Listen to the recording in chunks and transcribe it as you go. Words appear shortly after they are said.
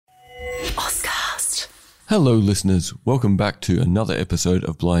Hello listeners, welcome back to another episode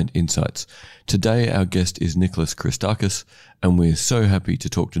of Blind Insights. Today our guest is Nicholas Christakis and we're so happy to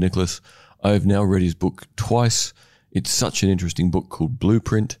talk to Nicholas. I have now read his book twice. It's such an interesting book called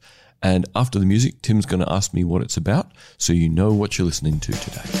Blueprint, and after the music Tim's going to ask me what it's about so you know what you're listening to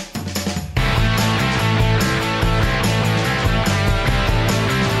today.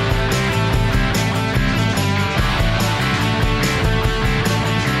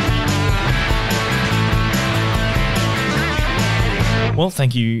 Well,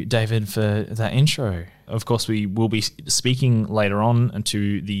 thank you, David, for that intro. Of course, we will be speaking later on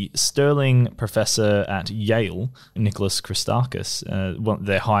to the Sterling professor at Yale, Nicholas Christakis,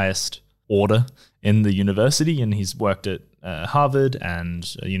 their highest order in the university, and he's worked at Harvard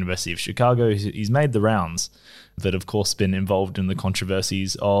and University of Chicago. He's made the rounds, but of course been involved in the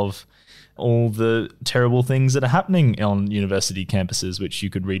controversies of all the terrible things that are happening on university campuses, which you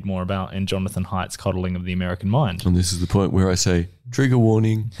could read more about in Jonathan Haidt's Coddling of the American Mind. And this is the point where I say, trigger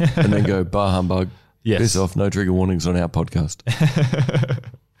warning, and then go, bah humbug, piss off, no trigger warnings on our podcast.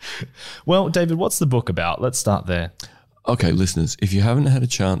 Well, David, what's the book about? Let's start there. Okay, listeners, if you haven't had a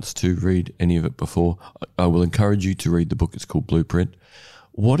chance to read any of it before, I will encourage you to read the book. It's called Blueprint.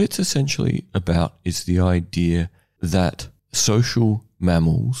 What it's essentially about is the idea that social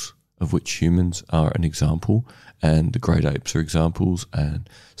mammals, of which humans are an example, and the great apes are examples, and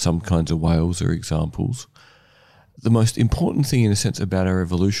some kinds of whales are examples. The most important thing, in a sense, about our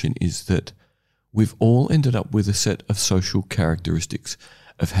evolution is that we've all ended up with a set of social characteristics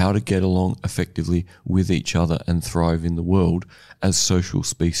of how to get along effectively with each other and thrive in the world as social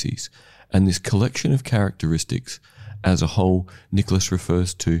species. And this collection of characteristics as a whole, Nicholas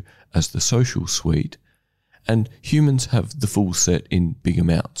refers to as the social suite. And humans have the full set in big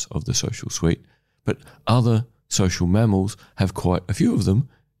amounts of the social suite, but other social mammals have quite a few of them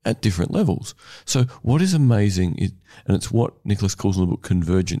at different levels. So what is amazing is, and it's what Nicholas calls in the book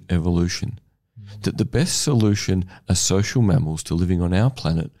convergent evolution, that the best solution as social mammals to living on our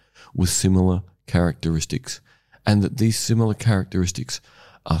planet was similar characteristics, and that these similar characteristics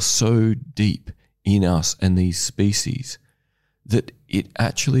are so deep in us and these species that it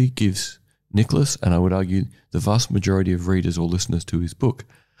actually gives Nicholas, and I would argue the vast majority of readers or listeners to his book,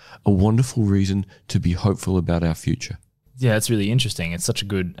 a wonderful reason to be hopeful about our future. Yeah, it's really interesting. It's such a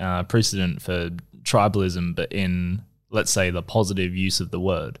good precedent for tribalism, but in, let's say, the positive use of the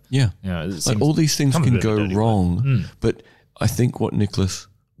word. Yeah. Like all these things can go wrong, but I think what Nicholas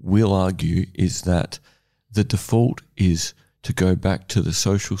will argue is that the default is to go back to the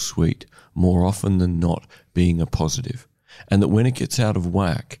social suite more often than not being a positive. And that when it gets out of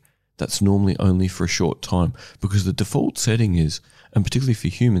whack, that's normally only for a short time, because the default setting is, and particularly for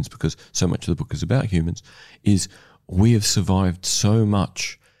humans, because so much of the book is about humans, is we have survived so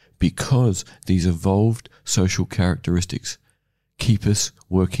much because these evolved social characteristics keep us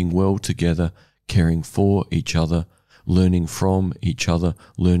working well together, caring for each other, learning from each other,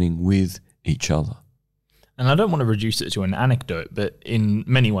 learning with each other. And I don't want to reduce it to an anecdote, but in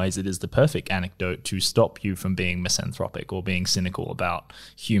many ways it is the perfect anecdote to stop you from being misanthropic or being cynical about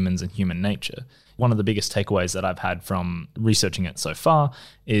humans and human nature. One of the biggest takeaways that I've had from researching it so far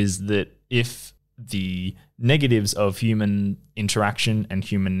is that if the negatives of human interaction and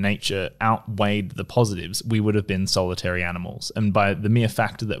human nature outweighed the positives, we would have been solitary animals. And by the mere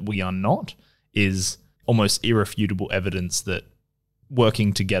fact that we are not is almost irrefutable evidence that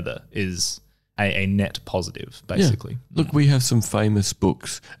working together is a net positive, basically. Yeah. Look, we have some famous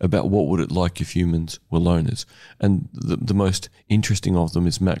books about what would it like if humans were loners. And the most interesting of them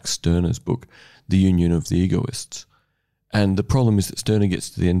is Max Stirner's book, The Union of the Egoists. And the problem is that Stirner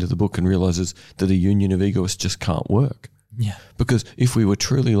gets to the end of the book and realizes that a union of egoists just can't work. Yeah. Because if we were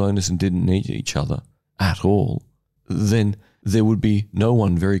truly loners and didn't need each other at all, then there would be no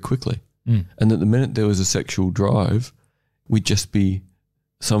one very quickly. And that the minute there was a sexual drive, we'd just be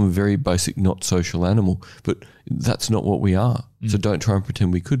some very basic, not social animal, but that's not what we are. So don't try and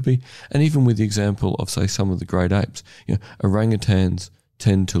pretend we could be. And even with the example of, say, some of the great apes, orangutans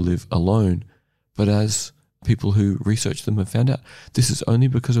tend to live alone, but as people who research them have found out, this is only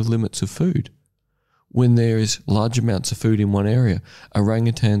because of limits of food. When there is large amounts of food in one area,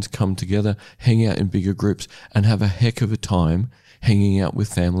 orangutans come together, hang out in bigger groups, and have a heck of a time hanging out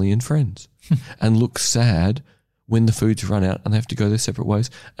with family and friends, and look sad when the food's run out and they have to go their separate ways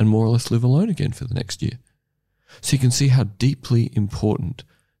and more or less live alone again for the next year. So you can see how deeply important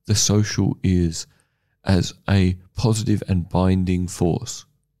the social is as a positive and binding force.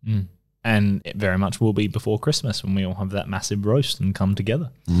 And it very much will be before Christmas when we all have that massive roast and come together.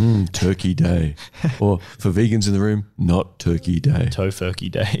 Turkey Day. Or for vegans in the room, not Turkey Day.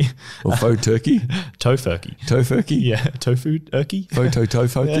 Tofurkey Day. Or faux turkey? Tofurkey. Tofurkey? Yeah, tofu turkey. Photo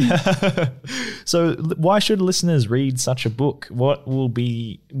tofurkey? Yeah. So why should listeners read such a book? How will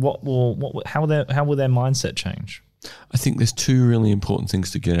their mindset change? I think there's two really important things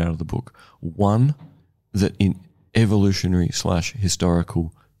to get out of the book. One, that in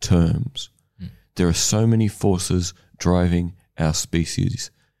evolutionary/historical terms, there are so many forces driving our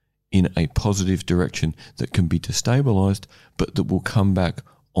species in a positive direction that can be destabilized, but that will come back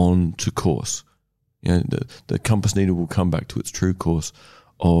onto course. You know, the compass needle will come back to its true course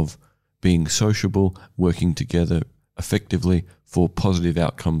of being sociable, working together effectively for positive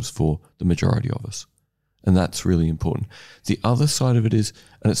outcomes for the majority of us. And that's really important. The other side of it is,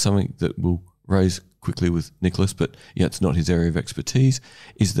 and it's something that we'll raise quickly with Nicholas, but yeah, it's not his area of expertise,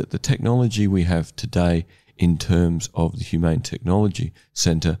 is that the technology we have today in terms of the Humane Technology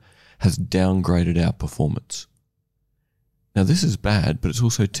Centre has downgraded our performance. Now, this is bad, but it's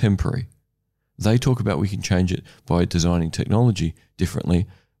also temporary. They talk about we can change it by designing technology differently,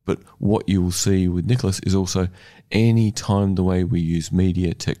 but what you will see with Nicholas is also any time the way we use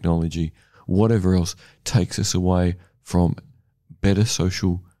media, technology, whatever else takes us away from better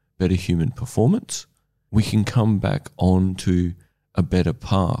social, better human performance, we can come back onto a better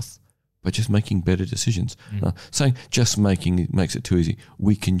path by just making better decisions. Saying just making it makes it too easy.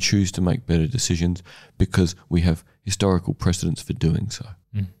 We can choose to make better decisions because we have historical precedents for doing so.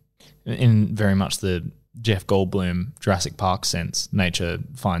 In very much the Jeff Goldblum Jurassic Park sense, nature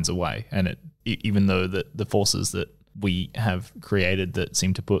finds a way. And even though the forces that we have created that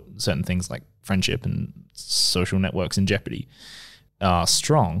seem to put certain things like friendship and social networks in jeopardy are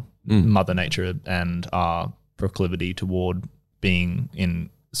strong, Mother Nature and our proclivity toward being in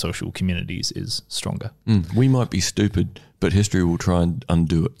social communities is stronger. We might be stupid, but history will try and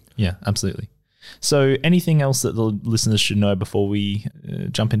undo it. Yeah, absolutely. So anything else that the listeners should know before we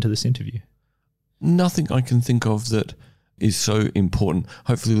jump into this interview? Nothing I can think of that is so important.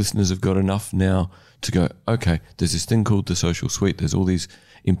 Hopefully listeners have got enough now to go, okay, there's this thing called the social suite. There's all these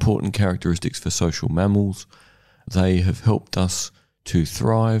important characteristics for social mammals. They have helped us to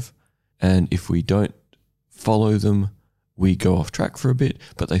thrive, and if we don't follow them, we go off track for a bit,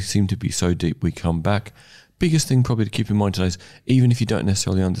 but they seem to be so deep we come back. Biggest thing probably to keep in mind today is, even if you don't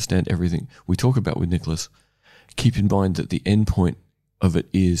necessarily understand everything we talk about with Nicholas, keep in mind that the end point of it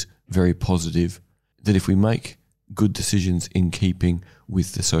is very positive, that if we make good decisions in keeping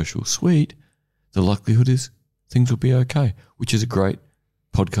with the social suite, the likelihood is things will be okay, which is a great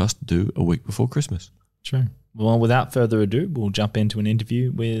podcast to do a week before Christmas. True. Well, without further ado, we'll jump into an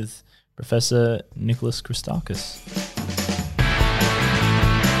interview with Professor Nicholas Christakis.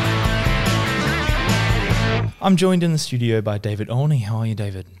 I'm joined in the studio by David Olney. How are you,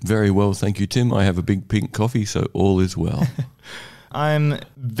 David? Very well, thank you, Tim. I have a big pink coffee, so all is well. I'm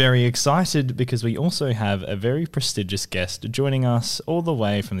very excited because we also have a very prestigious guest joining us all the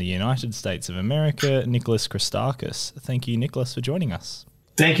way from the United States of America, Nicholas Christakis. Thank you, Nicholas, for joining us.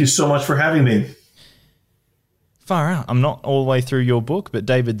 Thank you so much for having me. Far out. I'm not all the way through your book, but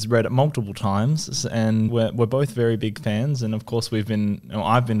David's read it multiple times, and we're both very big fans. And of course, I've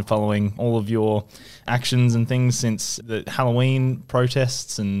been following all of your actions and things since the Halloween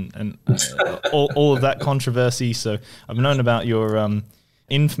protests and all of that controversy. So I've known about your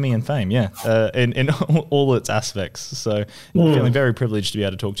infamy and fame, in all its aspects. So I'm feeling very privileged to be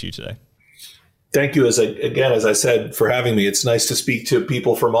able to talk to you today. Thank you, as I said, for having me. It's nice to speak to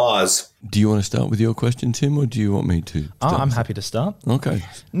people from Oz. Do you want to start with your question, Tim, or do you want me to? I'm happy to start. Okay.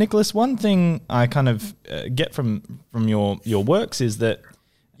 Nicholas, one thing I kind of get from your works is that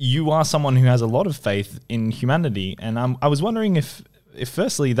you are someone who has a lot of faith in humanity. And I was wondering if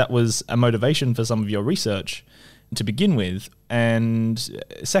firstly that was a motivation for some of your research to begin with. And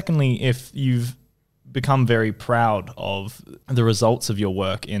secondly, if you've become very proud of the results of your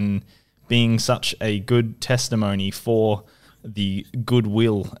work in being such a good testimony for the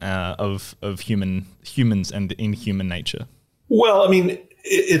goodwill of humans and in human nature. Well, I mean,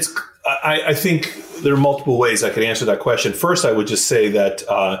 I think there are multiple ways I could answer that question. First, I would just say that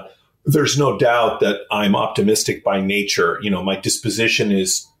there's no doubt that I'm optimistic by nature. You know, my disposition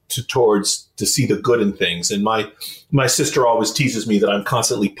is to see the good in things. And my sister always teases me that I'm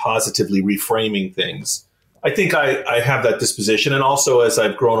constantly positively reframing things. I think I have that disposition. And also, as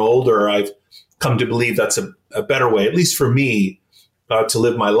I've grown older, I've come to believe that's a better way, at least for me, to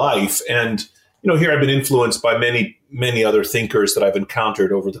live my life. And, you know, here I've been influenced by many, many other thinkers that I've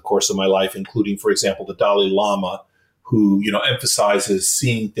encountered over the course of my life, including, for example, the Dalai Lama, who, emphasizes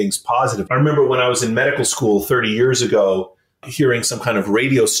seeing things positive. I remember when I was in medical school 30 years ago, hearing some kind of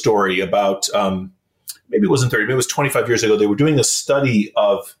radio story about, maybe it wasn't 30, maybe it was 25 years ago. They were doing a study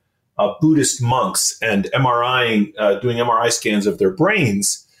of Buddhist monks and doing MRI scans of their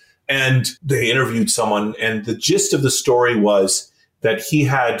brains. And they interviewed someone, and the gist of the story was that he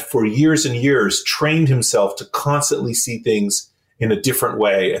had, for years and years, trained himself to constantly see things in a different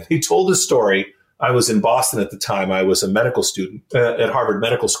way. And he told the story. I was in Boston at the time. I was a medical student at Harvard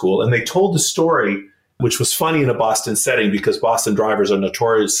Medical School. And they told the story, which was funny in a Boston setting because Boston drivers are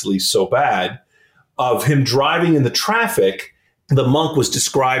notoriously so bad, of him driving in the traffic. The monk was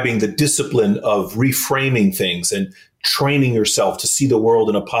describing the discipline of reframing things and training yourself to see the world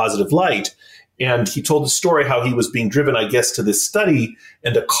in a positive light. And he told the story how he was being driven, I guess, to this study,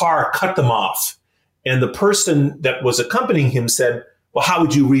 and a car cut them off. And the person that was accompanying him said, well, how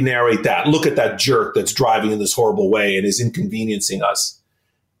would you re-narrate that? Look at that jerk that's driving in this horrible way and is inconveniencing us.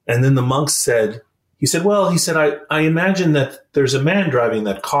 And then the monk said, I imagine that there's a man driving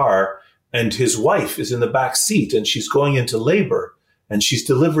that car and his wife is in the back seat and she's going into labor and she's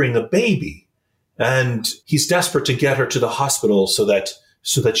delivering a baby. And he's desperate to get her to the hospital so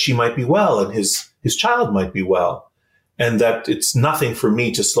that she might be well and his child might be well. And that it's nothing for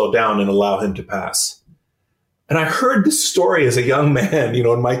me to slow down and allow him to pass. And I heard this story as a young man,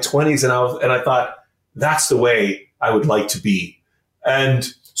 in my 20s, and I thought, that's the way I would like to be.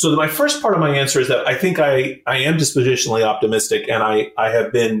 And so my first part of my answer is that I think I am dispositionally optimistic, and I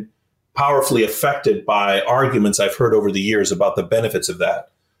have been powerfully affected by arguments I've heard over the years about the benefits of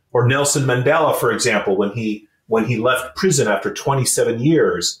that. Or Nelson Mandela, for example, when he left prison after 27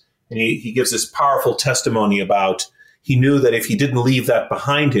 years, and he gives this powerful testimony about he knew that if he didn't leave that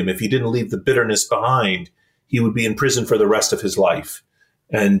behind him, if he didn't leave the bitterness behind, he would be in prison for the rest of his life,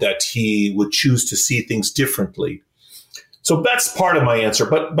 and that he would choose to see things differently. So that's part of my answer.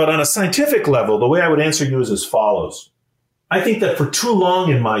 But on a scientific level, the way I would answer you is as follows. I think that for too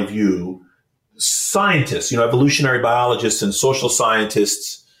long, in my view, scientists, evolutionary biologists and social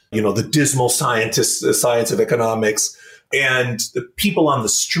scientists, the dismal scientists, the science of economics, and the people on the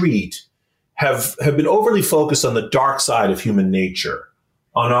street have been overly focused on the dark side of human nature,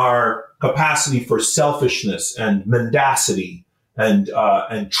 on our capacity for selfishness and mendacity and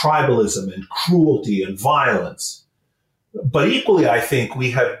tribalism and cruelty and violence. But equally, I think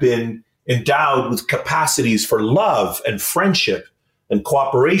we have been endowed with capacities for love and friendship and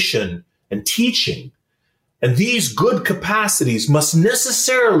cooperation and teaching. And these good capacities must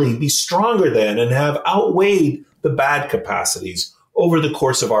necessarily be stronger than and have outweighed the bad capacities over the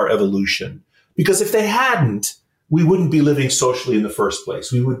course of our evolution. Because if they hadn't, we wouldn't be living socially in the first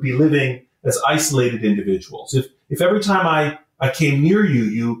place. We would be living as isolated individuals. If every time I came near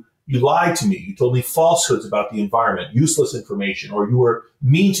you, you lied to me, you told me falsehoods about the environment, useless information, or you were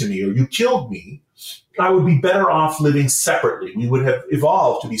mean to me, or you killed me, I would be better off living separately. We would have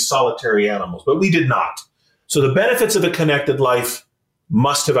evolved to be solitary animals, but we did not. So the benefits of a connected life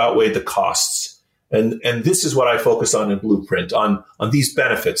must have outweighed the costs. And this is what I focus on in Blueprint, on these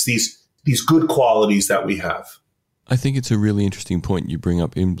benefits, these good qualities that we have. I think it's a really interesting point you bring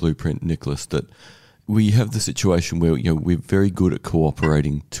up in Blueprint, Nicholas, that we have the situation where we're very good at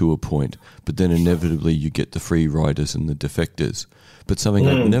cooperating to a point, but then inevitably you get the free riders and the defectors. But something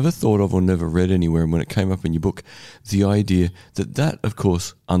I'd never thought of or never read anywhere, and when it came up in your book, the idea that of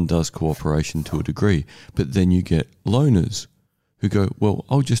course undoes cooperation to a degree, but then you get loners who go, well,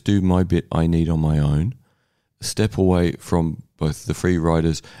 I'll just do my bit I need on my own, step away from both the free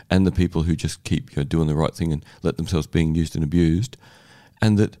riders and the people who just keep doing the right thing and let themselves being used and abused.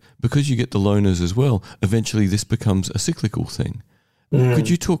 And that because you get the loners as well, eventually this becomes a cyclical thing. Could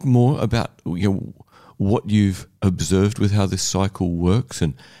you talk more about what you've observed with how this cycle works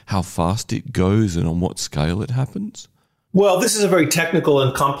and how fast it goes and on what scale it happens? Well, this is a very technical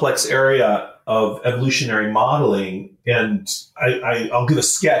and complex area of evolutionary modeling. And I'll give a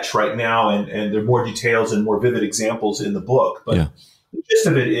sketch right now, and there are more details and more vivid examples in the book. But the gist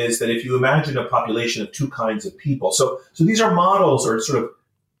of it is that if you imagine a population of two kinds of people, so these are models, or sort of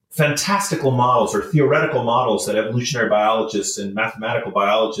fantastical models or theoretical models that evolutionary biologists and mathematical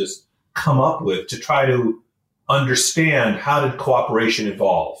biologists come up with to try to understand how did cooperation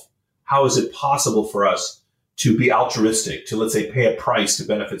evolve? How is it possible for us to be altruistic, to, let's say, pay a price to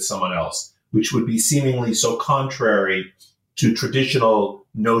benefit someone else, which would be seemingly so contrary to traditional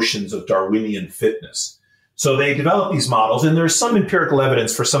notions of Darwinian fitness. So they develop these models, and there's some empirical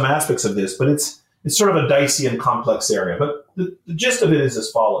evidence for some aspects of this, but it's sort of a dicey and complex area. But the gist of it is as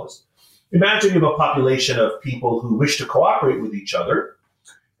follows. Imagine you have a population of people who wish to cooperate with each other,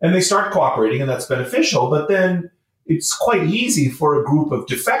 and they start cooperating, and that's beneficial. But then it's quite easy for a group of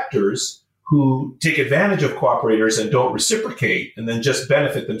defectors who take advantage of cooperators and don't reciprocate and then just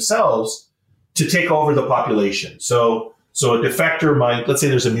benefit themselves to take over the population. So a defector might, let's say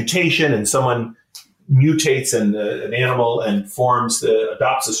there's a mutation and someone mutates an animal and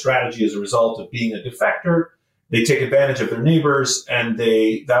adopts a strategy as a result of being a defector. They take advantage of their neighbors and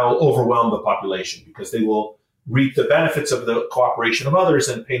that will overwhelm the population because they will reap the benefits of the cooperation of others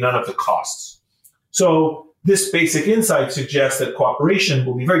and pay none of the costs. So this basic insight suggests that cooperation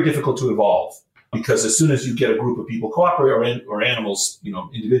will be very difficult to evolve because as soon as you get a group of people cooperating or animals,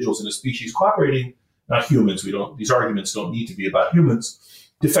 individuals in a species cooperating, not humans, these arguments don't need to be about humans,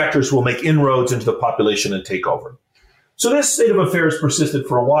 defectors will make inroads into the population and take over. So this state of affairs persisted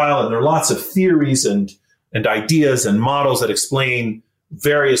for a while, and there are lots of theories and ideas and models that explain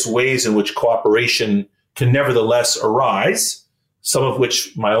various ways in which cooperation can nevertheless arise, some of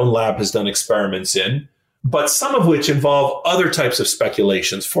which my own lab has done experiments in, but some of which involve other types of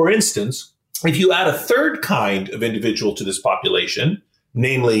speculations. For instance, if you add a third kind of individual to this population,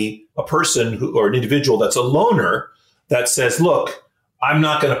 namely a person or an individual that's a loner that says, look, I'm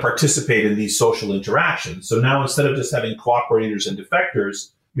not going to participate in these social interactions. So now instead of just having cooperators and defectors,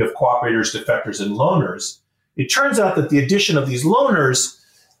 you have cooperators, defectors, and loners. It turns out that the addition of these loners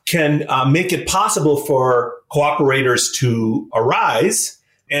can make it possible for cooperators to arise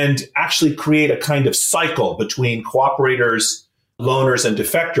and actually create a kind of cycle between cooperators, loners, and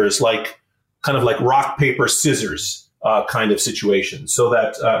defectors, kind of like rock, paper, scissors kind of situation. So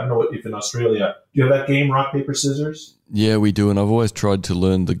that, I don't know if in Australia, do you have that game, rock, paper, scissors? Yeah, we do. And I've always tried to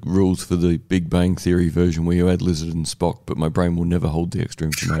learn the rules for the Big Bang Theory version where you add Lizard and Spock, but my brain will never hold the extra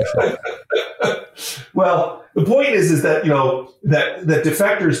information. Well, the point is that, that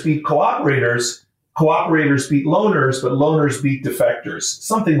defectors beat cooperators beat loners, but loners beat defectors,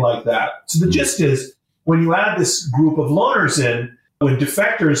 something like that. So the gist is when you add this group of loners in, when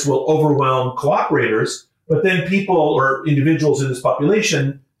defectors will overwhelm cooperators, but then people or individuals in this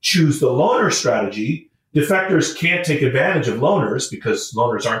population choose the loner strategy, defectors can't take advantage of loners because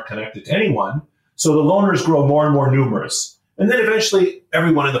loners aren't connected to anyone. So the loners grow more and more numerous. And then eventually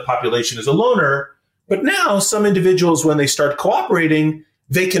everyone in the population is a loner. But now some individuals, when they start cooperating,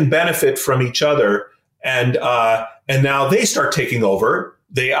 they can benefit from each other. And now they start taking over.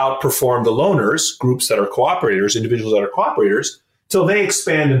 They outperform the loners, groups that are cooperators, individuals that are cooperators, till they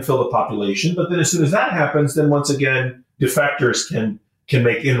expand and fill the population. But then as soon as that happens, then once again, defectors can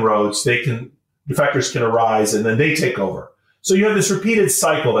make inroads. Defectors can arise and then they take over. So you have this repeated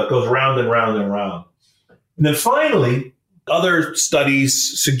cycle that goes round and round and round. And then finally, other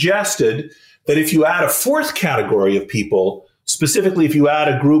studies suggested that if you add a fourth category of people, specifically if you add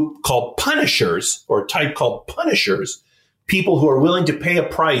a group called punishers or a type called punishers, people who are willing to pay a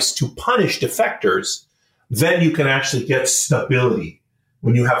price to punish defectors, then you can actually get stability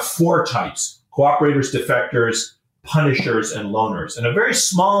when you have four types: cooperators, defectors, punishers, and loners. And a very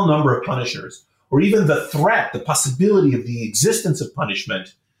small number of punishers, or even the threat, the possibility of the existence of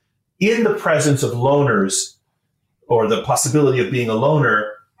punishment in the presence of loners, or the possibility of being a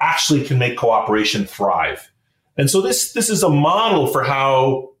loner, actually can make cooperation thrive. And so this is a model for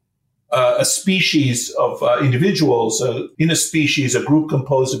how a species of individuals, in a species, a group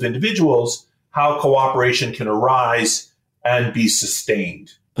composed of individuals, how cooperation can arise and be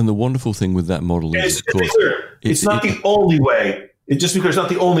sustained. And the wonderful thing with that model is, of course, it's not the only way. Just because it's not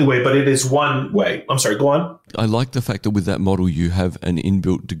the only way, but it is one way. I'm sorry, go on. I like the fact that with that model, you have an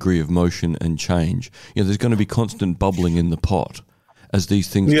inbuilt degree of motion and change. There's going to be constant bubbling in the pot as these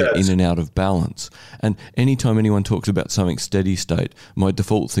things get in and out of balance. And anytime anyone talks about something steady state, my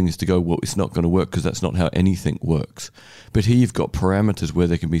default thing is to go, well, it's not going to work because that's not how anything works. But here you've got parameters where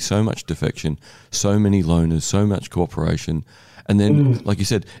there can be so much defection, so many loners, so much cooperation. And then, like you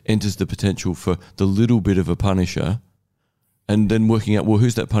said, enters the potential for the little bit of a punisher, and then working out, well,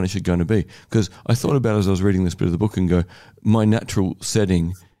 who's that punisher going to be? Because I thought about it as I was reading this bit of the book and go, my natural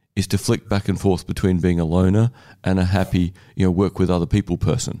setting is to flick back and forth between being a loner and a happy, work with other people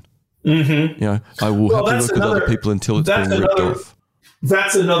person. Mm-hmm. I will happily work with other people until it's being ripped off.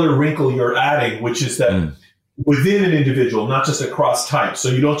 That's another wrinkle you're adding, which is that within an individual, not just across types. So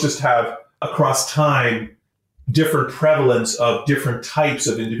you don't just have across time different prevalence of different types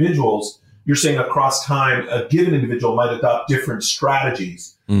of individuals. You're saying across time, a given individual might adopt different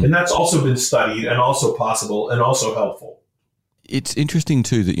strategies. And that's also been studied and also possible and also helpful. It's interesting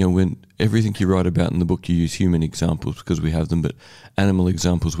too that, when everything you write about in the book, you use human examples because we have them, but animal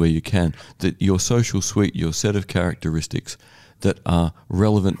examples where you can, that your social suite, your set of characteristics that are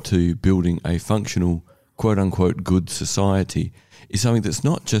relevant to building a functional, quote unquote, good society is something that's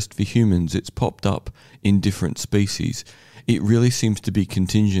not just for humans, it's popped up in different species. It really seems to be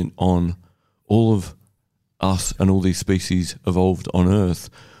contingent on all of us and all these species evolved on Earth,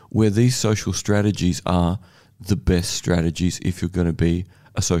 where these social strategies are the best strategies if you're going to be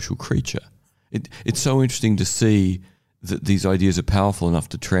a social creature. It's so interesting to see that these ideas are powerful enough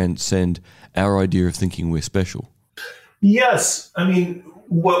to transcend our idea of thinking we're special. Yes. I mean,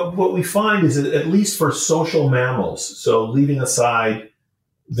 what we find is that at least for social mammals, so leaving aside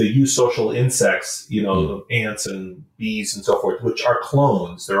the eusocial insects, ants and bees and so forth, which are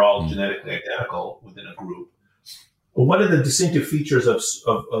clones, they're all genetically identical within a group. But one of the distinctive features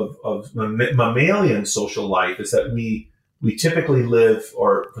of mammalian social life is that we typically live,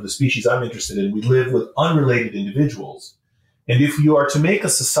 or for the species I'm interested in, we live with unrelated individuals. And if you are to make a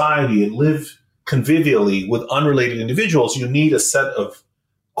society and live convivially with unrelated individuals, you need a set of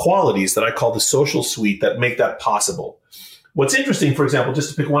qualities that I call the social suite that make that possible. What's interesting, for example, just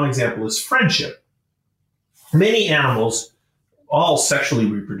to pick one example, is friendship. Many animals, all sexually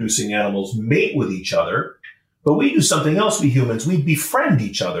reproducing animals, mate with each other, but we do something else, we humans. We befriend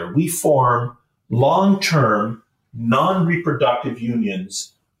each other. We form long-term, non-reproductive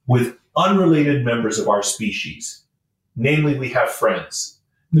unions with unrelated members of our species. Namely, we have friends.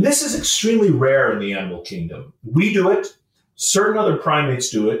 And this is extremely rare in the animal kingdom. We do it, certain other primates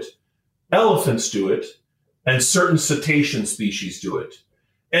do it, elephants do it, and certain cetacean species do it.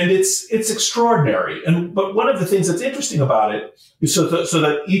 And it's extraordinary. But one of the things that's interesting about it is so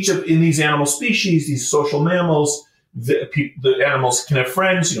that in these animal species, these social mammals, the animals can have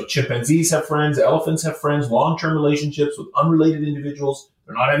friends. Chimpanzees have friends, elephants have friends, long-term relationships with unrelated individuals.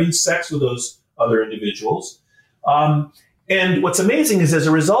 They're not having sex with those other individuals. And what's amazing is as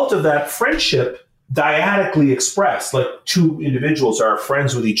a result of that friendship, dyadically expressed, like two individuals are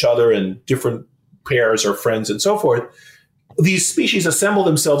friends with each other and different pairs are friends and so forth, these species assemble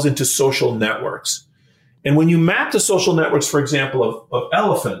themselves into social networks. And when you map the social networks, for example, of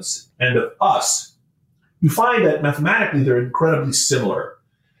elephants and of us, you find that mathematically they're incredibly similar.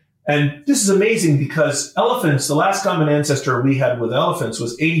 And this is amazing because elephants, the last common ancestor we had with elephants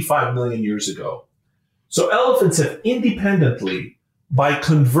was 85 million years ago. So elephants have independently, by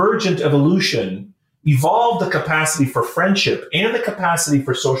convergent evolution, evolved the capacity for friendship and the capacity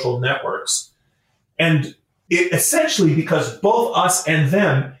for social networks. And it essentially because both us and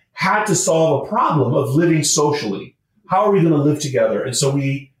them had to solve a problem of living socially. How are we going to live together? And so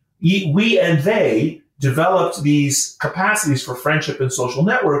we and they developed these capacities for friendship and social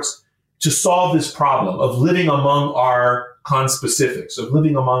networks to solve this problem of living among our conspecifics, of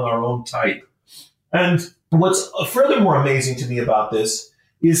living among our own type. And what's furthermore amazing to me about this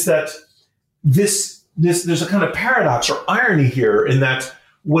is that there's a kind of paradox or irony here in that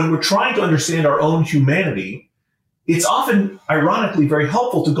when we're trying to understand our own humanity, it's often, ironically, very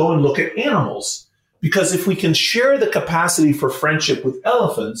helpful to go and look at animals. Because if we can share the capacity for friendship with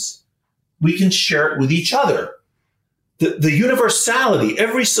elephants, we can share it with each other. The universality,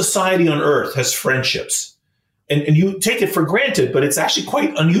 every society on Earth has friendships. And you take it for granted, but it's actually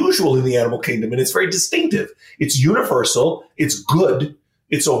quite unusual in the animal kingdom, and it's very distinctive. It's universal, it's good,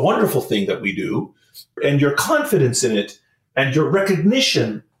 it's a wonderful thing that we do, and your confidence in it and your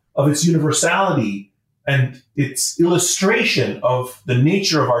recognition of its universality and its illustration of the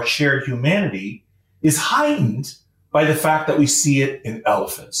nature of our shared humanity is heightened by the fact that we see it in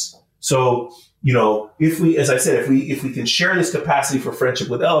elephants. So, if we, as I said, if we can share this capacity for friendship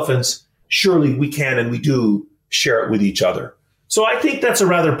with elephants, surely we can and we do share it with each other. So I think that's a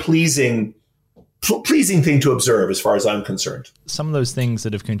rather pleasing thing to observe as far as I'm concerned. Some of those things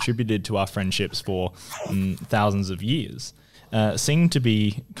that have contributed to our friendships for thousands of years seem to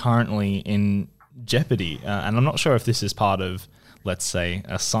be currently in jeopardy. And I'm not sure if this is part of, let's say,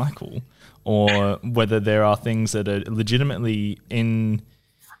 a cycle, or whether there are things that are legitimately in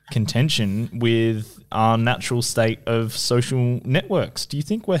contention with our natural state of social networks. Do you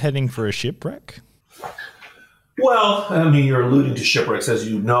think we're heading for a shipwreck? Well, I mean, you're alluding to shipwrecks. As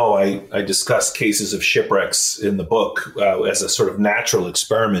you know, I discuss cases of shipwrecks in the book as a sort of natural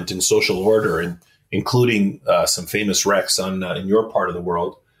experiment in social order, and including some famous wrecks in your part of the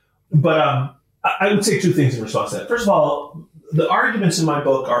world. But I would say two things in response to that. First of all, the arguments in my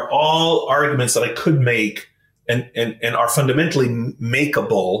book are all arguments that I could make and are fundamentally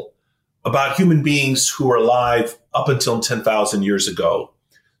makeable about human beings who were alive up until 10,000 years ago.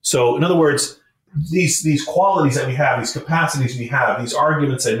 So, in other words, these qualities that we have, these capacities we have, these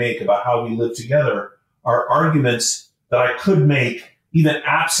arguments I make about how we live together are arguments that I could make even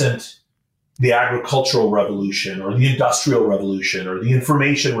absent the agricultural revolution or the industrial revolution or the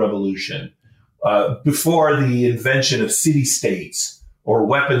information revolution before the invention of city-states or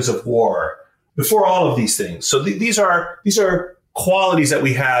weapons of war, before all of these things. So these are qualities that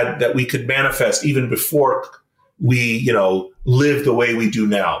we had that we could manifest even before we, live the way we do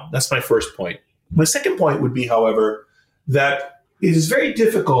now. That's my first point. My second point would be, however, that it is very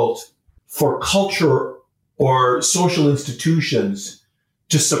difficult for culture or social institutions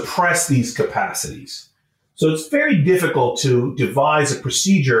to suppress these capacities. So it's very difficult to devise a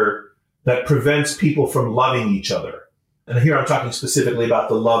procedure that prevents people from loving each other. And here I'm talking specifically about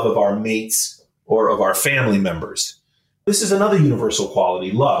the love of our mates or of our family members. This is another universal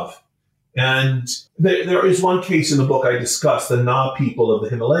quality, love. And there is one case in the book I discuss, the Na people of the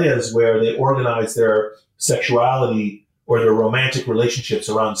Himalayas, where they organize their sexuality or their romantic relationships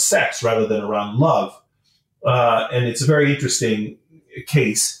around sex rather than around love. And it's a very interesting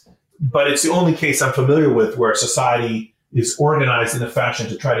case, but it's the only case I'm familiar with where society is organized in a fashion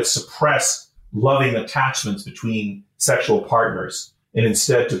to try to suppress loving attachments between sexual partners and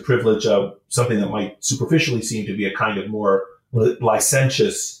instead to privilege something that might superficially seem to be a kind of more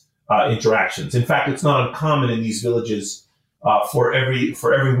licentious interactions. In fact, it's not uncommon in these villages for every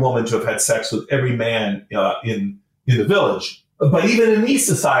woman to have had sex with every man in the village. But even in these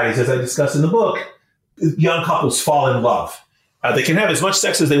societies, as I discuss in the book, young couples fall in love. They can have as much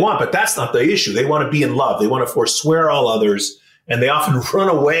sex as they want, but that's not the issue. They want to be in love. They want to forswear all others, and they often run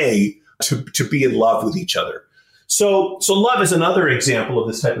away to be in love with each other. So love is another example of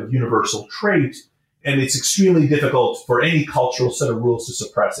this type of universal trait, and it's extremely difficult for any cultural set of rules to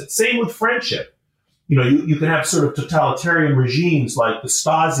suppress it. Same with friendship. You can have sort of totalitarian regimes like the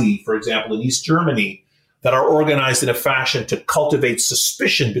Stasi, for example, in East Germany, that are organized in a fashion to cultivate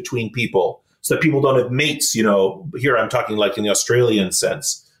suspicion between people so that people don't have mates. Here I'm talking like in the Australian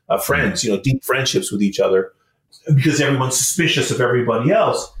sense, friends, deep friendships with each other because everyone's suspicious of everybody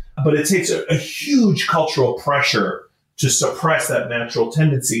else. But it takes a huge cultural pressure to suppress that natural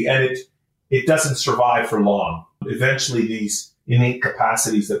tendency, and it doesn't survive for long. Eventually, these innate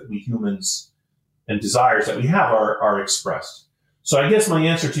capacities that we humans and desires that we have are expressed. So I guess my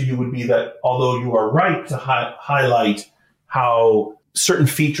answer to you would be that although you are right to highlight how certain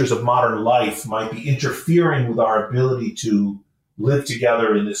features of modern life might be interfering with our ability to live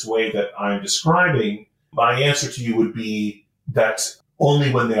together in this way that I'm describing, my answer to you would be that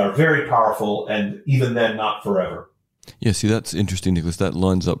only when they are very powerful, and even then not forever. Yeah, see, that's interesting, Nicholas. That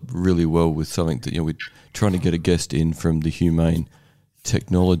lines up really well with something that we're trying to get a guest in from the Humane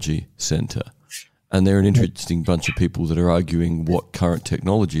Technology Centre. And they're an interesting bunch of people that are arguing what current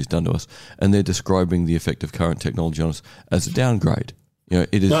technology has done to us. And they're describing the effect of current technology on us as a downgrade.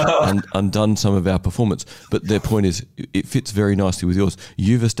 It has undone some of our performance. But their point is, it fits very nicely with yours.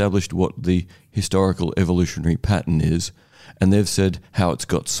 You've established what the historical evolutionary pattern is, and they've said how it's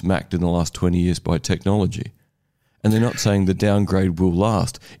got smacked in the last 20 years by technology. And they're not saying the downgrade will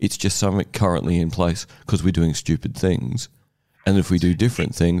last. It's just something currently in place because we're doing stupid things. And if we do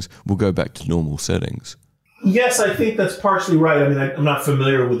different things, we'll go back to normal settings. Yes, I think that's partially right. I mean, I'm not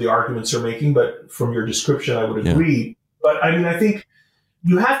familiar with the arguments you're making, but from your description, I would agree. Yeah. But I mean, I think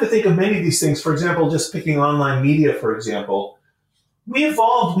you have to think of many of these things. For example, just picking online media, for example, we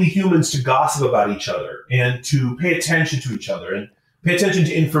humans, to gossip about each other and to pay attention to each other and pay attention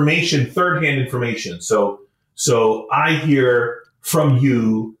to information, third-hand information. So I hear from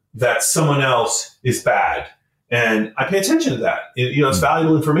you that someone else is bad, and I pay attention to that. It's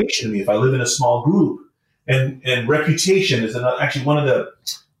valuable information to me if I live in a small group. And reputation is actually one of the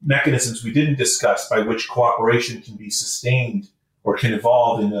mechanisms we didn't discuss by which cooperation can be sustained or can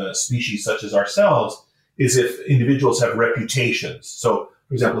evolve in a species such as ourselves, is if individuals have reputations. So,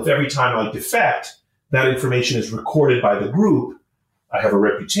 for example, if every time I defect, that information is recorded by the group, I have a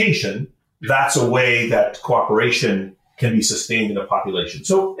reputation, that's a way that cooperation can be sustained in a population.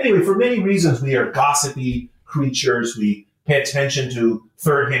 So anyway, for many reasons, we are gossipy creatures. We pay attention to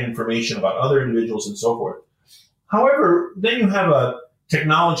third-hand information about other individuals and so forth. However, then you have a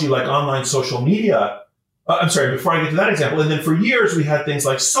technology like online social media. Before I get to that example, and then for years we had things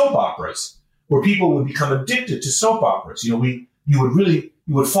like soap operas, where people would become addicted to soap operas. You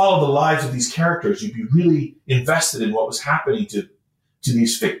would follow the lives of these characters. You'd be really invested in what was happening to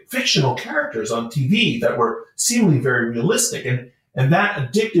these fictional characters on TV that were seemingly very realistic. And that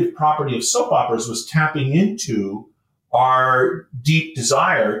addictive property of soap operas was tapping into our deep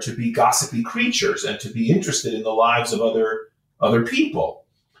desire to be gossipy creatures and to be interested in the lives of other people,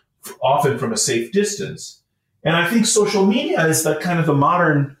 often from a safe distance. And I think social media is that kind of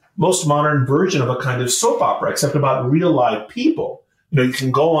most modern version of a kind of soap opera, except about real live people. You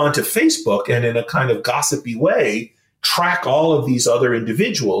can go onto Facebook and in a kind of gossipy way track all of these other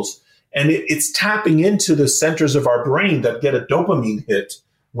individuals And it's tapping into the centers of our brain that get a dopamine hit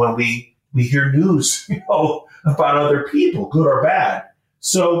when we hear news, about other people, good or bad.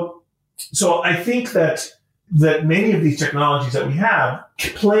 So I think that many of these technologies that we have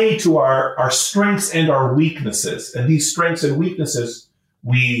play to our strengths and our weaknesses. And these strengths and weaknesses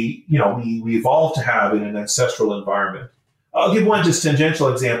we evolved to have in an ancestral environment. I'll give one just tangential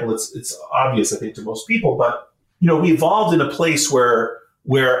example. It's obvious, I think, to most people, but we evolved in a place where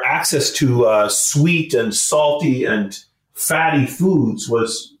access to sweet and salty and fatty foods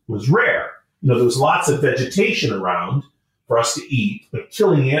was rare. There was lots of vegetation around for us to eat, but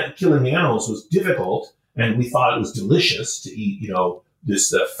killing animals was difficult, and we thought it was delicious to eat,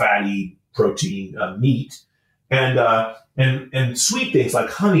 this fatty protein meat, and sweet things like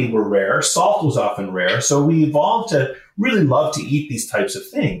honey were rare. Salt was often rare, so we evolved to really love to eat these types of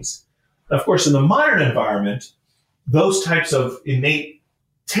things. Of course, in the modern environment, those types of innate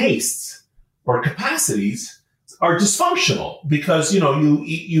tastes or capacities are dysfunctional because you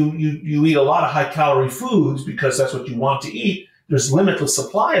eat a lot of high calorie foods because that's what you want to eat. There's limitless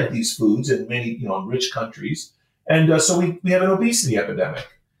supply of these foods in many rich countries, and so we have an obesity epidemic.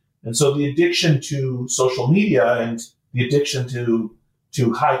 And so the addiction to social media and the addiction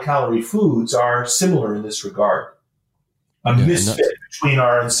to high calorie foods are similar in this regard. A misfit between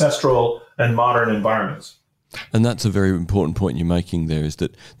our ancestral and modern environments. And that's a very important point you're making there, is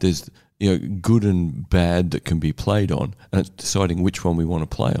that there's good and bad that can be played on, and it's deciding which one we want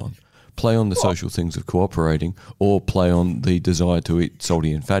to play on. Play on the social things of cooperating, or play on the desire to eat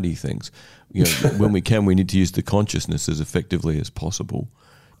salty and fatty things. When we can, we need to use the consciousness as effectively as possible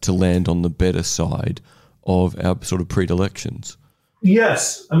to land on the better side of our sort of predilections.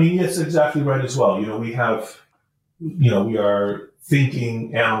 Yes. I mean, it's exactly right as well. We have, we are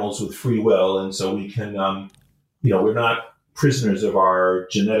thinking animals with free will, and so we can, we're not prisoners of our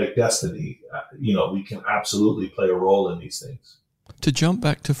genetic destiny. We can absolutely play a role in these things. To jump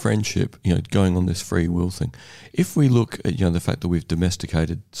back to friendship, going on this free will thing, if we look at, the fact that we've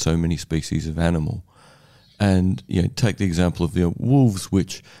domesticated so many species of animal, and, take the example of, wolves,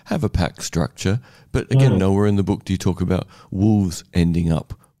 which have a pack structure, but again, nowhere in the book do you talk about wolves ending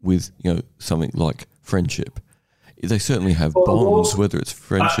up with, something like friendship. They certainly have bonds, whether it's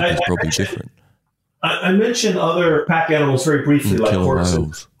friendship is probably different. I mentioned other pack animals very briefly, like horses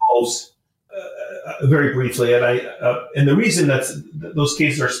and wolves, very briefly. And the reason that those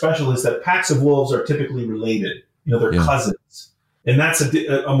cases are special is that packs of wolves are typically related. They're cousins. And that's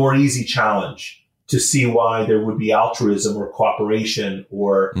a more easy challenge to see why there would be altruism or cooperation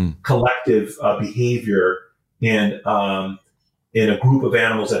or collective behavior in a group of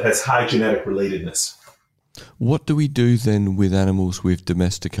animals that has high genetic relatedness. What do we do then with animals we've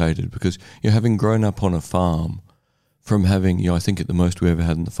domesticated? Because having grown up on a farm, from having, I think at the most we ever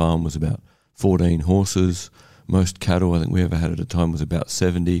had in the farm was about 14 horses. Most cattle I think we ever had at a time was about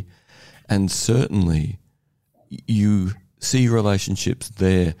 70. And certainly you see relationships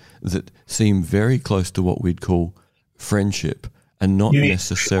there that seem very close to what we'd call friendship, and not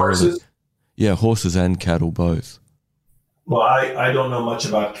necessarily... Horses? Yeah, horses and cattle both. Well, I don't know much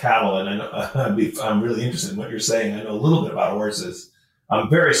about cattle, and I'm really interested in what you're saying. I know a little bit about horses. I'm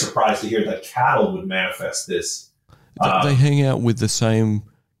very surprised to hear that cattle would manifest this. They hang out with the same,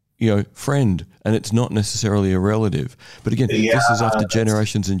 friend, and it's not necessarily a relative. But again, this is after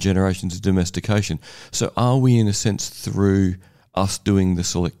generations and generations of domestication. So are we, in a sense, through us doing the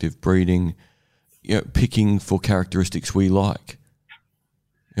selective breeding, picking for characteristics we like?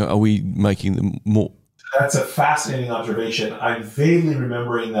 Are we making them more... That's a fascinating observation. I'm vaguely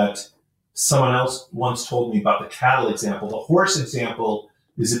remembering that someone else once told me about the cattle example. The horse example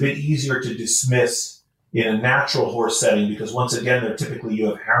is a bit easier to dismiss in a natural horse setting because, once again, you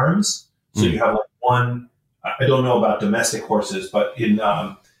have harems. So you have like one, I don't know about domestic horses, but in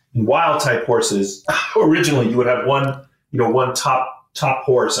wild type horses, originally you would have one top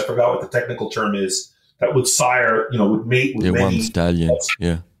horse. I forgot what the technical term is, that would sire, would mate with many. One stallion,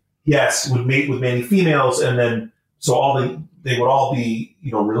 yeah. Yes, would mate with many females, and then so they would all be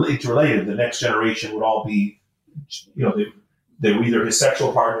related. The next generation would all be they were either his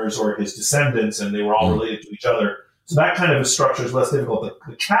sexual partners or his descendants, and they were all related to each other. So that kind of a structure is less difficult.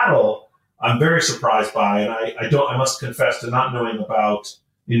 The cattle, I'm very surprised by, and I must confess to not knowing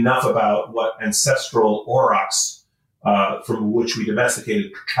enough about what ancestral aurochs from which we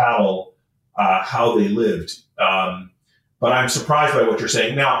domesticated cattle, how they lived. But I'm surprised by what you're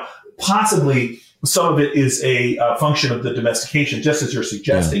saying. Now, possibly some of it is a function of the domestication, just as you're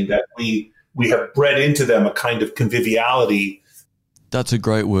suggesting, that we have bred into them a kind of conviviality That's a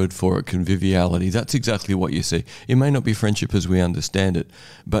great word for it, conviviality. That's exactly what you see. It may not be friendship as we understand it,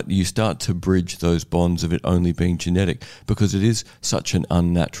 but you start to bridge those bonds of it only being genetic because it is such an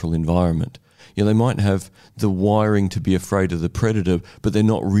unnatural environment. They might have the wiring to be afraid of the predator, but they're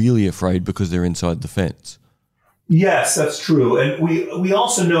not really afraid because they're inside the fence. Yes, that's true. And we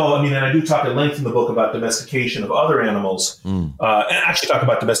also know, and I do talk at length in the book about domestication of other animals, and actually talk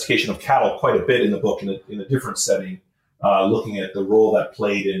about domestication of cattle quite a bit in the book in a different setting, looking at the role that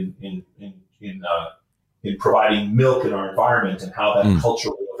played in providing milk in our environment and how that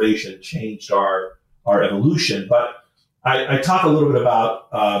cultural innovation changed our evolution. But I talk a little bit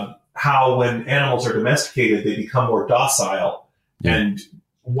about how when animals are domesticated, they become more docile. Yeah. And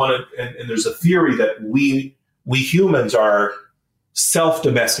there's a theory that we humans are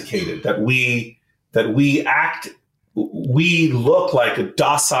self-domesticated, that we look like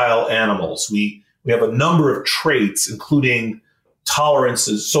docile animals. We have a number of traits, including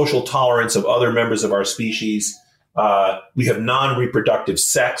social tolerance of other members of our species. We have non-reproductive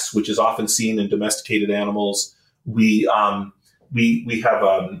sex, which is often seen in domesticated animals. We have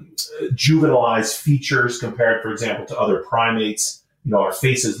juvenilized features compared, for example, to other primates. Our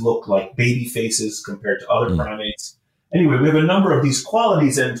faces look like baby faces compared to other primates. Anyway, we have a number of these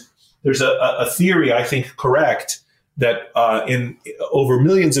qualities, and there's a theory, I think correct, that in over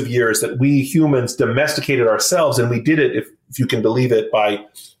millions of years that we humans domesticated ourselves, and we did it, if you can believe it, by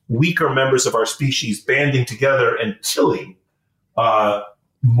weaker members of our species banding together and killing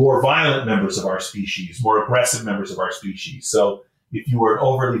more violent members of our species, more aggressive members of our species. So if you were an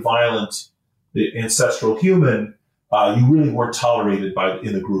overly violent ancestral human, you really weren't tolerated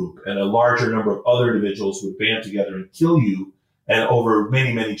in the group, and a larger number of other individuals would band together and kill you. And over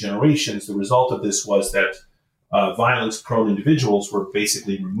many, many generations, the result of this was that violence-prone individuals were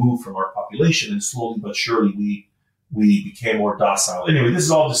basically removed from our population, and slowly but surely we became more docile. Anyway, this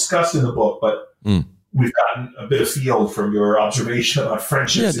is all discussed in the book, but we've gotten a bit afield from your observation about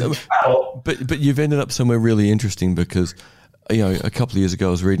friendships in cattle. But you've ended up somewhere really interesting because, a couple of years ago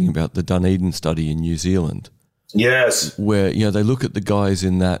I was reading about the Dunedin study in New Zealand. Yes. Where, they look at the guys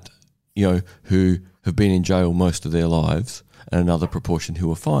in that, who have been in jail most of their lives and another proportion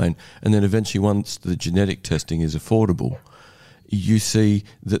who are fine. And then eventually once the genetic testing is affordable, you see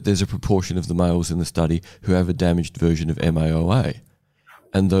that there's a proportion of the males in the study who have a damaged version of MAOA.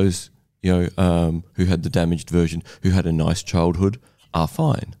 And those, who had the damaged version, who had a nice childhood, are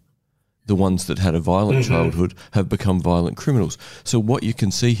fine. The ones that had a violent childhood have become violent criminals. So what you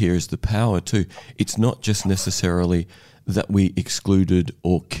can see here is the power too. It's not just necessarily that we excluded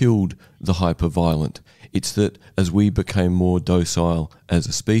or killed the hyper-violent. It's that as we became more docile as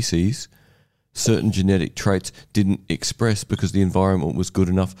a species, certain genetic traits didn't express because the environment was good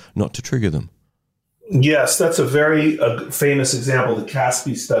enough not to trigger them. Yes, that's a very famous example, the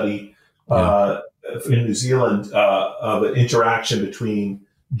Caspi study in New Zealand of an interaction between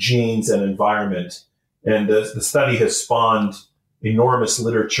genes and environment. And the study has spawned enormous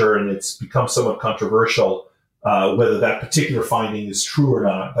literature, and it's become somewhat controversial whether that particular finding is true or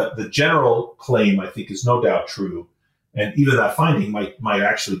not. But the general claim, I think, is no doubt true. And even that finding might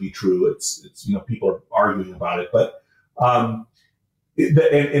actually be true. It's people are arguing about it. But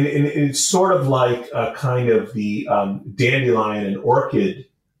it's sort of like a kind of the dandelion and orchid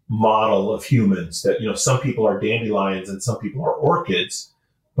model of humans, that, some people are dandelions and some people are orchids.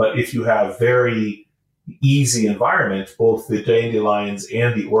 But if you have very easy environment, both the dandelions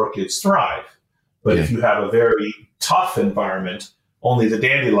and the orchids thrive. But if you have a very tough environment, only the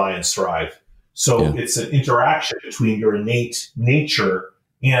dandelions thrive. So it's an interaction between your innate nature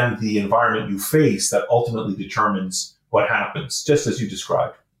and the environment you face that ultimately determines what happens, just as you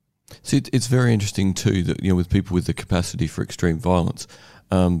described. See, it's very interesting too that, with people with the capacity for extreme violence,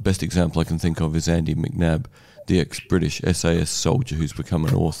 best example I can think of is Andy McNab, the ex-British SAS soldier who's become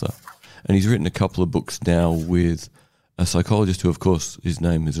an author. And he's written a couple of books now with a psychologist who, of course, his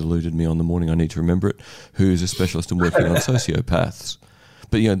name has eluded me on the morning I need to remember it, who's a specialist in working on sociopaths.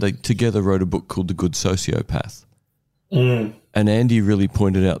 But, they together wrote a book called The Good Sociopath. And Andy really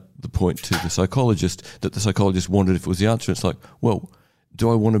pointed out the point to the psychologist that the psychologist wondered if it was the answer. It's like, well, do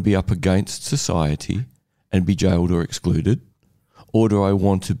I want to be up against society and be jailed or excluded? Or do I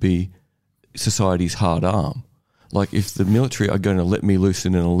want to be society's hard arm? Like, if the military are going to let me loose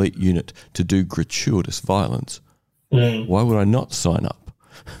in an elite unit to do gratuitous violence, why would I not sign up?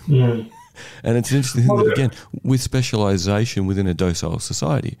 And it's an interesting thing that, again, with specialization within a docile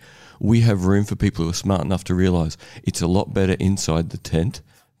society, we have room for people who are smart enough to realize it's a lot better inside the tent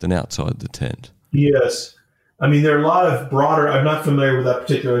than outside the tent. Yes. There are a lot of broader, I'm not familiar with that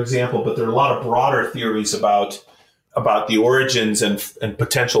particular example, but there are a lot of broader theories about about the origins and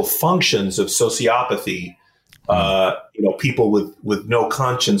potential functions of sociopathy. People with no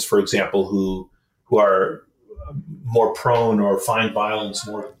conscience, for example, who are more prone or find violence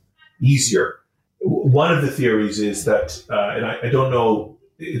more easier. One of the theories is that, and I don't know,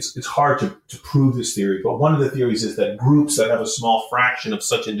 it's hard to prove this theory, but one of the theories is that groups that have a small fraction of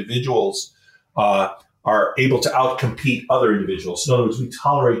such individuals are able to outcompete other individuals. So in other words, we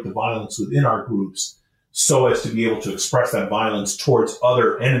tolerate the violence within our groups so as to be able to express that violence towards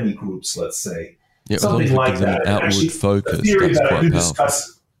other enemy groups, let's say. Yeah, something like that. An outward focus. A theory that's that I do powerful.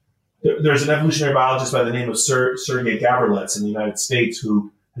 discuss. There's an evolutionary biologist by the name of Sergei Gavrilets in the United States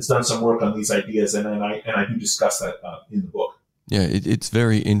who has done some work on these ideas, and I do discuss that in the book. Yeah, it's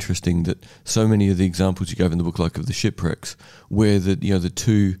very interesting that so many of the examples you gave in the book, like of the shipwrecks, where the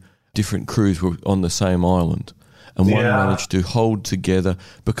two different crews were on the same island, and one managed to hold together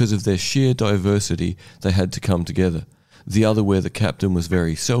because of their sheer diversity. They had to come together. The other, where the captain was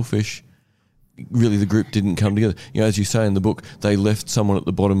very selfish, really the group didn't come together. As you say in the book, they left someone at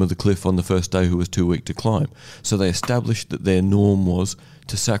the bottom of the cliff on the first day who was too weak to climb. So they established that their norm was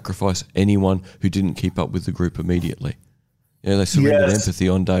to sacrifice anyone who didn't keep up with the group immediately. They surrendered empathy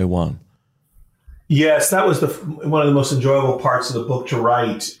on day one. Yes, that was one of the most enjoyable parts of the book to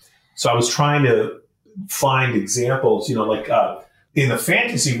write. So I was trying to find examples, like in the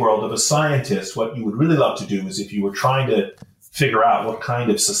fantasy world of a scientist, what you would really love to do is if you were trying to figure out what kind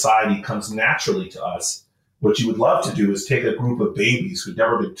of society comes naturally to us, what you would love to do is take a group of babies who've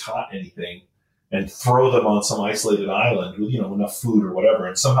never been taught anything and throw them on some isolated island with, enough food or whatever,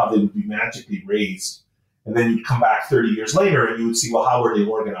 and somehow they would be magically raised. And then you'd come back 30 years later and you would see, well, how were they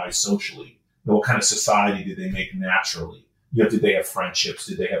organized socially? What kind of society did they make naturally? Did they have friendships?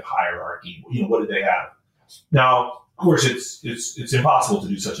 Did they have hierarchy? What did they have? Now, of course, it's impossible to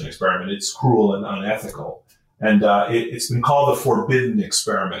do such an experiment. It's cruel and unethical. And it's been called the forbidden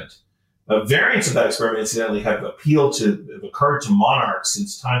experiment. Variants of that experiment, incidentally, have occurred to monarchs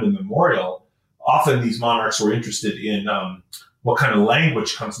since time immemorial. Often these monarchs were interested in what kind of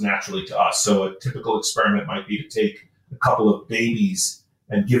language comes naturally to us. So a typical experiment might be to take a couple of babies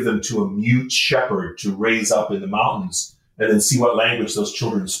and give them to a mute shepherd to raise up in the mountains and then see what language those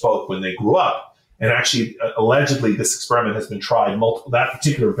children spoke when they grew up. And actually, allegedly, this experiment has been tried that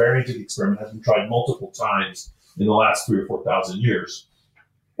particular variant of the experiment has been tried multiple times in the last 3,000 or 4,000 years.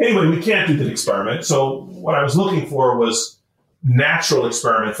 Anyway, we can't do that experiment. So what I was looking for was natural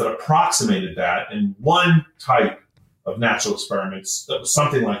experiments that approximated that. And one type of natural experiments that was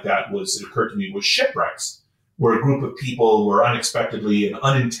something like that it occurred to me, was shipwrecks, where a group of people were unexpectedly and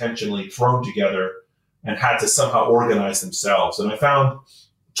unintentionally thrown together and had to somehow organize themselves. And I found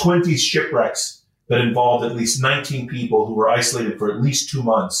 20 shipwrecks that involved at least 19 people who were isolated for at least 2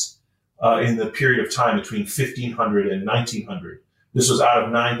 months in the period of time between 1500 and 1900. This was out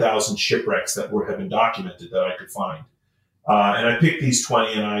of 9,000 shipwrecks that have been documented that I could find. And I picked these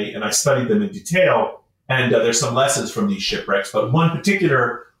 20 and I studied them in detail. And there's some lessons from these shipwrecks. But one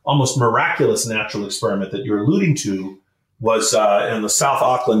particular almost miraculous natural experiment that you're alluding to was in the South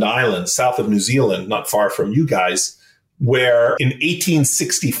Auckland Islands, south of New Zealand, not far from you guys, where in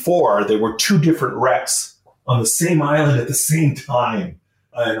 1864, there were two different wrecks on the same island at the same time.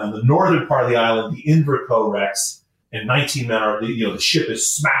 And on the northern part of the island, the Inverco wrecks, and 19 men the ship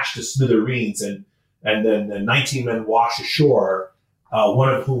is smashed to smithereens, and then 19 men wash ashore, one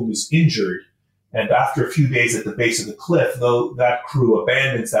of whom is injured. And after a few days at the base of the cliff, though, that crew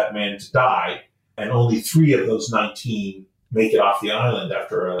abandons that man to die, and only 3 of those 19 make it off the island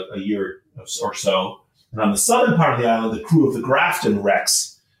after a year or so. And on the southern part of the island, the crew of the Grafton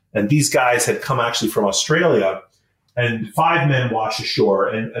wrecks, and these guys had come actually from Australia, and 5 men wash ashore.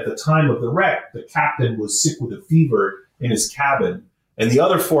 And at the time of the wreck, the captain was sick with a fever in his cabin. And the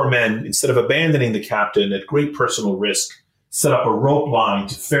other 4 men, instead of abandoning the captain at great personal risk, set up a rope line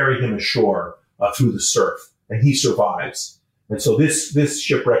to ferry him ashore through the surf. And he survives. And so this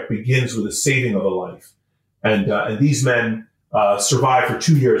shipwreck begins with the saving of a life. And these men survive for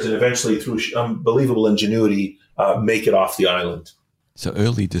 2 years and eventually, through unbelievable ingenuity, make it off the island. So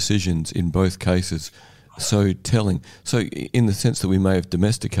early decisions in both cases, so telling. So in the sense that we may have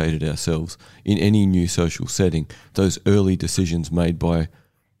domesticated ourselves in any new social setting, those early decisions made by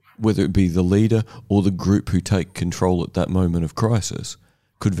whether it be the leader or the group who take control at that moment of crisis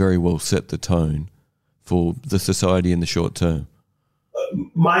could very well set the tone for the society in the short term.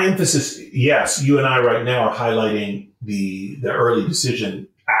 My emphasis, yes, you and I right now are highlighting the early decision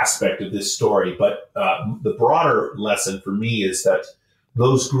aspect of this story, but the broader lesson for me is that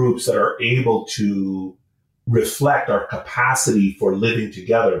those groups that are able to reflect our capacity for living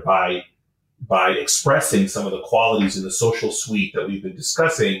together by by expressing some of the qualities in the social suite that we've been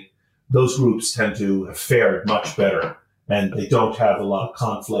discussing, those groups tend to have fared much better, and they don't have a lot of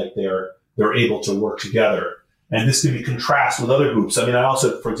conflict. They're able to work together. And this can be contrasted with other groups. I mean, I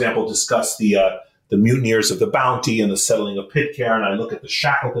also, for example, discussed the mutineers of the Bounty and the settling of Pitcairn. I look at the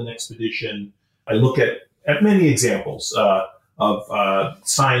Shackleton expedition. I look at many examples of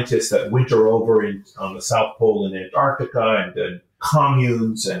scientists that winter over on the South Pole in Antarctica, and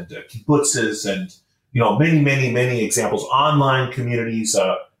communes and kibbutzes, and many examples. Online communities,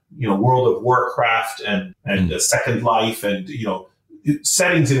 World of Warcraft and Second Life, and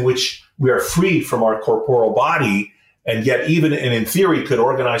settings in which we are freed from our corporeal body, and yet even and in theory could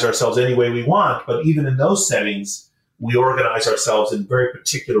organize ourselves any way we want. But even in those settings, we organize ourselves in very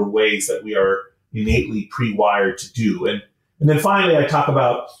particular ways that we are innately pre-wired to do. And then finally, I talk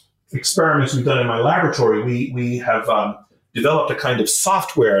about experiments we've done in my laboratory. We have developed a kind of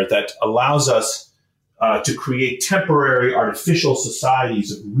software that allows us to create temporary artificial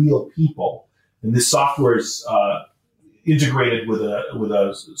societies of real people. And this software is integrated with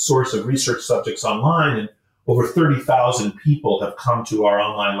a source of research subjects online, and over 30,000 people have come to our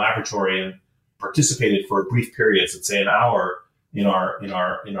online laboratory and participated for brief periods, let's say an hour, in our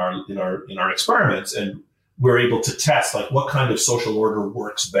experiments, and we're able to test like what kind of social order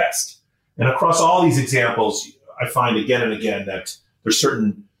works best. And across all these examples, I find again and again that there's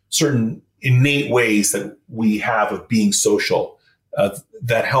certain innate ways that we have of being social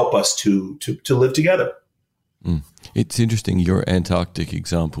that help us to live together. Mm. It's interesting, your Antarctic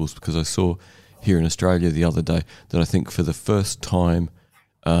examples, because I saw here in Australia the other day that I think for the first time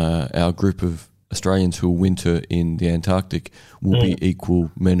our group of Australians who will winter in the Antarctic will be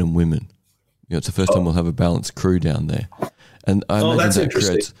equal men and women. It's the first time we'll have a balanced crew down there. And I imagine that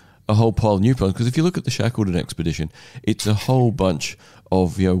creates a whole pile of new problems, because if you look at the Shackleton expedition, it's a whole bunch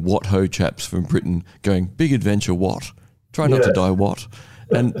of what-ho chaps from Britain going, big adventure, what? Try not to die, what?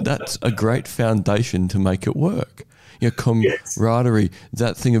 And that's a great foundation to make it work. Camaraderie,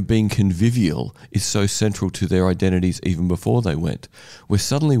 that thing of being convivial is so central to their identities even before they went.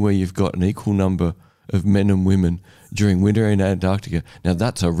 Where you've got an equal number of men and women during winter in Antarctica, now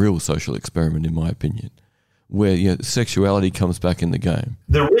that's a real social experiment in my opinion, where sexuality comes back in the game.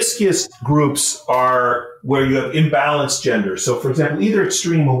 The riskiest groups are where you have imbalanced gender. So for example, either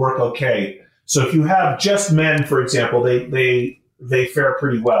extreme will work okay. So if you have just men, for example, they fare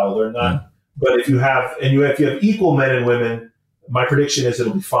pretty well. They're not. But if you have equal men and women, my prediction is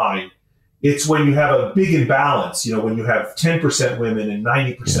it'll be fine. It's when you have a big imbalance, when you have 10% women and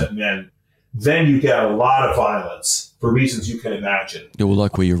 90% men, then you get a lot of violence for reasons you can imagine. Yeah, well,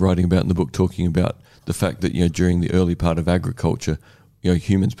 like where you're writing about in the book, talking about the fact that during the early part of agriculture,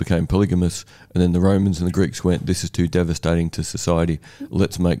 humans became polygamous, and then the Romans and the Greeks went, this is too devastating to society.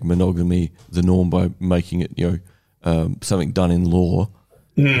 Let's make monogamy the norm by making it something done in law.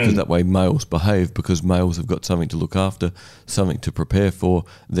 Because that way males behave, because males have got something to look after, something to prepare for.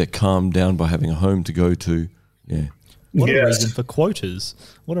 They're calmed down by having a home to go to. Yeah. What a reason for quotas.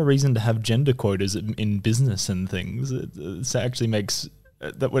 What a reason to have gender quotas in business and things.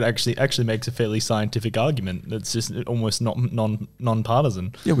 That would actually makes a fairly scientific argument. That's just almost not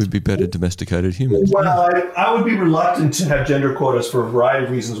non-partisan. Yeah, we'd be better domesticated humans. Well, I would be reluctant to have gender quotas for a variety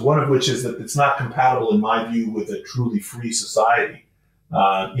of reasons, one of which is that it's not compatible, in my view, with a truly free society.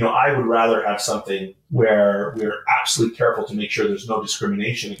 I would rather have something where we're absolutely careful to make sure there's no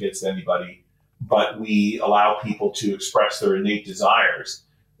discrimination against anybody, but we allow people to express their innate desires.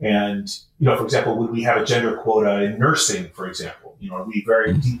 And, for example, would we have a gender quota in nursing, for example? Are we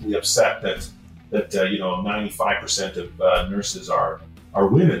very deeply upset that 95% of nurses are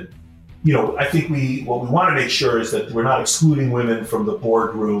women? I think what we want to make sure is that we're not excluding women from the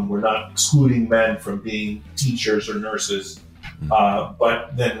boardroom. We're not excluding men from being teachers or nurses.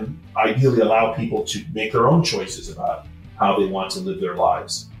 But then ideally allow people to make their own choices about how they want to live their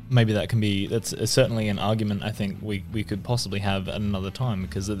lives. Maybe that's certainly an argument I think we could possibly have at another time,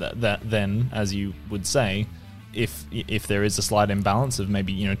 because that then, as you would say, if there is a slight imbalance of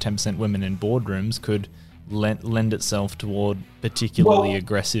maybe 10% women in boardrooms, could lend itself toward particularly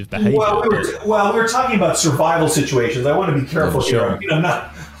aggressive behavior. Well, we're talking about survival situations. I want to be careful here.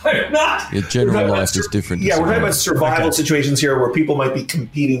 General life is different. Yeah, we're talking about survival situations here where people might be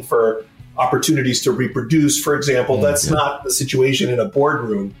competing for opportunities to reproduce, for example. That's not the situation in a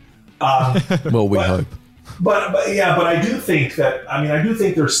boardroom. Well, we hope. But I do think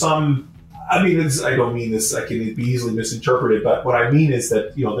there's some. I don't mean this. I can be easily misinterpreted. But what I mean is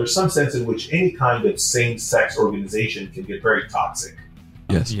that there's some sense in which any kind of same-sex organization can get very toxic.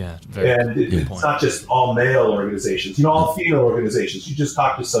 Yes. Yeah. It's not just all male organizations. All female organizations. You just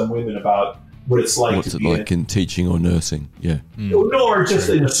talk to some women about what it's like What's to it be like in teaching or nursing? Yeah. or just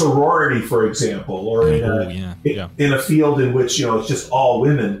in a sorority, for example, or in a field in which it's just all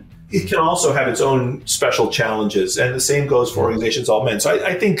women. It can also have its own special challenges, and the same goes for organizations all men. So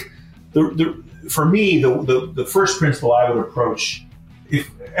I think for me the first principle I would approach, and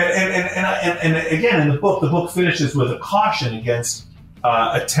again in the book finishes with a caution against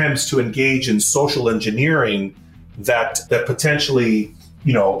attempts to engage in social engineering that potentially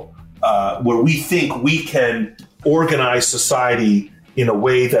where we think we can organize society in a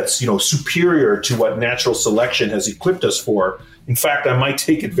way that's superior to what natural selection has equipped us for. In fact, I might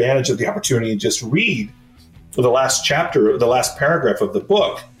take advantage of the opportunity and just read the last chapter, the last paragraph of the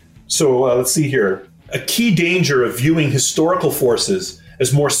book. So let's see here. A key danger of viewing historical forces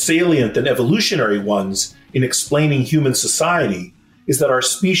as more salient than evolutionary ones in explaining human society is that our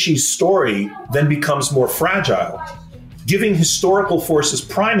species' story then becomes more fragile. Giving historical forces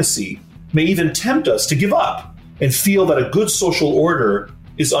primacy may even tempt us to give up and feel that a good social order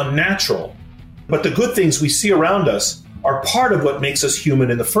is unnatural. But the good things we see around us are part of what makes us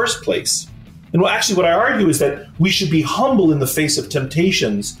human in the first place. And actually what I argue is that we should be humble in the face of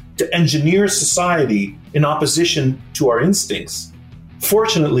temptations to engineer society in opposition to our instincts.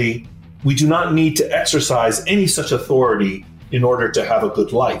 Fortunately, we do not need to exercise any such authority in order to have a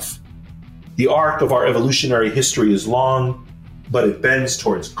good life. The arc of our evolutionary history is long, but it bends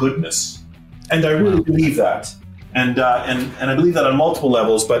towards goodness. And I really believe that. And I believe that on multiple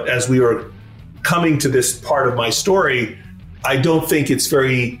levels, but as we were coming to this part of my story, I don't think it's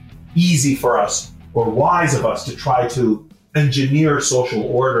very easy for us or wise of us to try to engineer social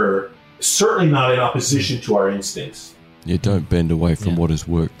order, certainly not in opposition to our instincts. You don't bend away from what has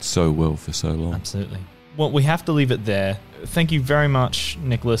worked so well for so long. Absolutely. Well, we have to leave it there. Thank you very much,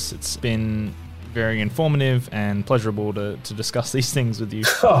 Nicholas. It's been very informative and pleasurable to discuss these things with you.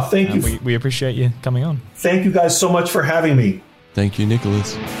 Oh, thank you. We appreciate you coming on. Thank you guys so much for having me. Thank you,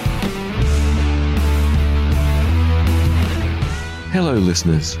 Nicholas. Hello,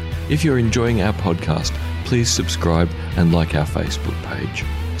 listeners. If you're enjoying our podcast, please subscribe and like our Facebook page.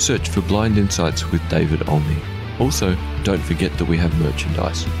 Search for Blind Insights with David Olney. Also, don't forget that we have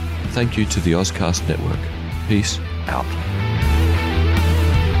merchandise. Thank you to the Ozcast Network. Peace out.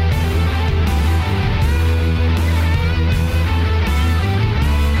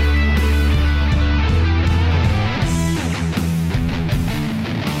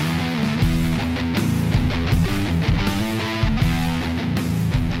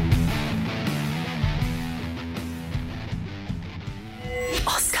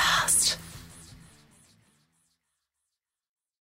 Ozcast.